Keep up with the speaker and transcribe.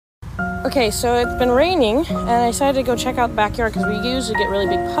Okay, so it's been raining, and I decided to go check out the backyard because we usually get really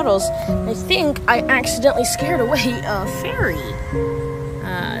big puddles. I think I accidentally scared away a fairy.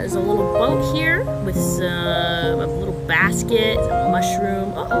 There's a little boat here with a little basket, a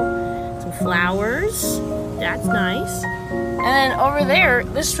mushroom, some flowers. That's nice. And then over there,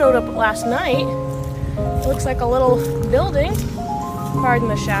 this showed up last night. It looks like a little building, pardon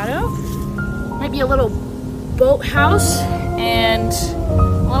the shadow. Might be a little boathouse and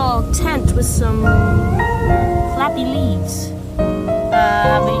a little tent with some flappy leaves.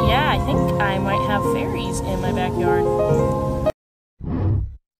 But yeah, I think I might have fairies in my backyard.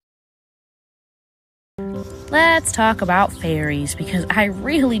 Let's talk about fairies, because I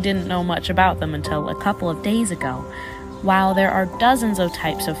really didn't know much about them until a couple of days ago. While there are dozens of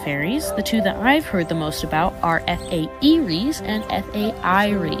types of fairies, the two that I've heard the most about are Faeries and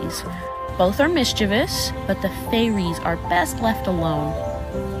Fairies. Both are mischievous, but the fairies are best left alone.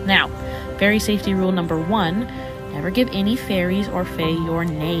 Now, fairy safety rule number 1, never give any fairies or fae your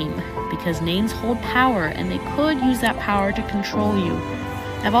name, because names hold power and they could use that power to control you.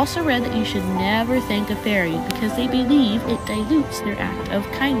 I've also read that you should never thank a fairy because they believe it dilutes their act of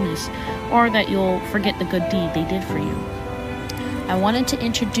kindness, or that you'll forget the good deed they did for you. I wanted to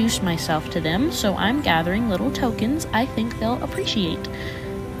introduce myself to them, so I'm gathering little tokens I think they'll appreciate.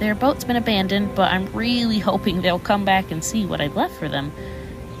 Their boat's been abandoned, but I'm really hoping they'll come back and see what I've left for them.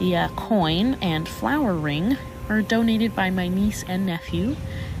 The coin and flower ring are donated by my niece and nephew,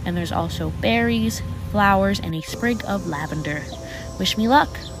 and there's also berries, flowers, and a sprig of lavender. Wish me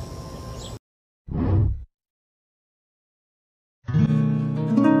luck!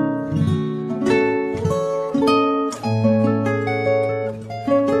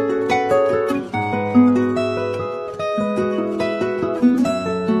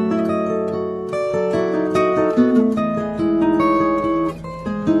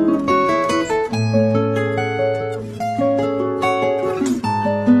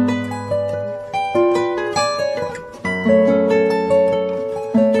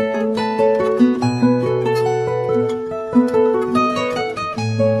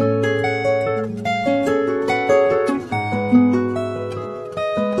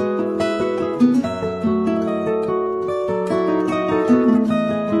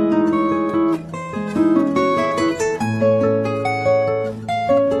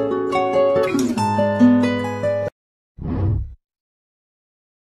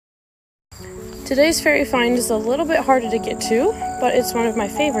 Today's fairy find is a little bit harder to get to, but it's one of my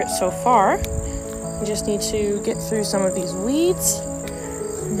favorites so far. I just need to get through some of these weeds.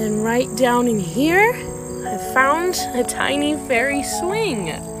 And then right down in here, I found a tiny fairy swing.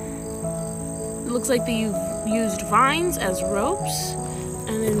 It looks like they used vines as ropes.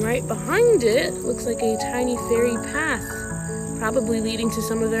 And then right behind it, looks like a tiny fairy path, probably leading to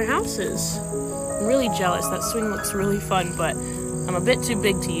some of their houses. I'm really jealous. That swing looks really fun, but I'm a bit too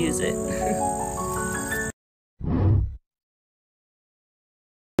big to use it.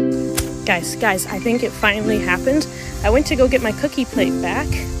 Guys, I think it finally happened. I went to go get my cookie plate back,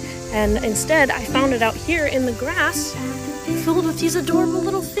 and instead I found it out here in the grass, filled with these adorable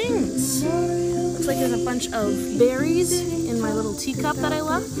little things. Looks like there's a bunch of berries in my little teacup that I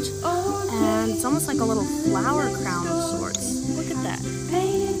left, and it's almost like a little flower crown of sorts. Look at that.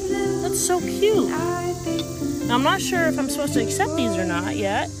 That's so cute. Now, I'm not sure if I'm supposed to accept these or not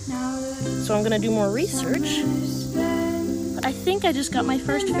yet, so I'm gonna do more research. I think I just got my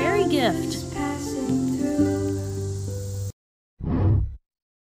first fairy gift.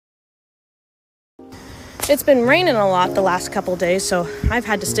 It's been raining a lot the last couple days, so I've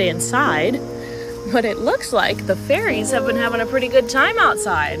had to stay inside. But it looks like the fairies have been having a pretty good time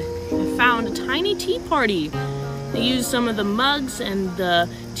outside. I found a tiny tea party. They used some of the mugs and the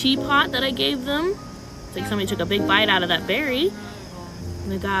teapot that I gave them. It's like somebody took a big bite out of that berry.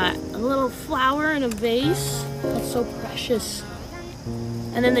 And they got a little flower in a vase. That's so precious.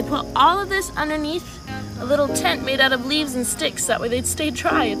 And then they put all of this underneath a little tent made out of leaves and sticks. That way they'd stay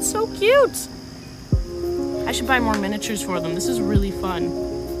dry. It's so cute. I should buy more miniatures for them. This is really fun.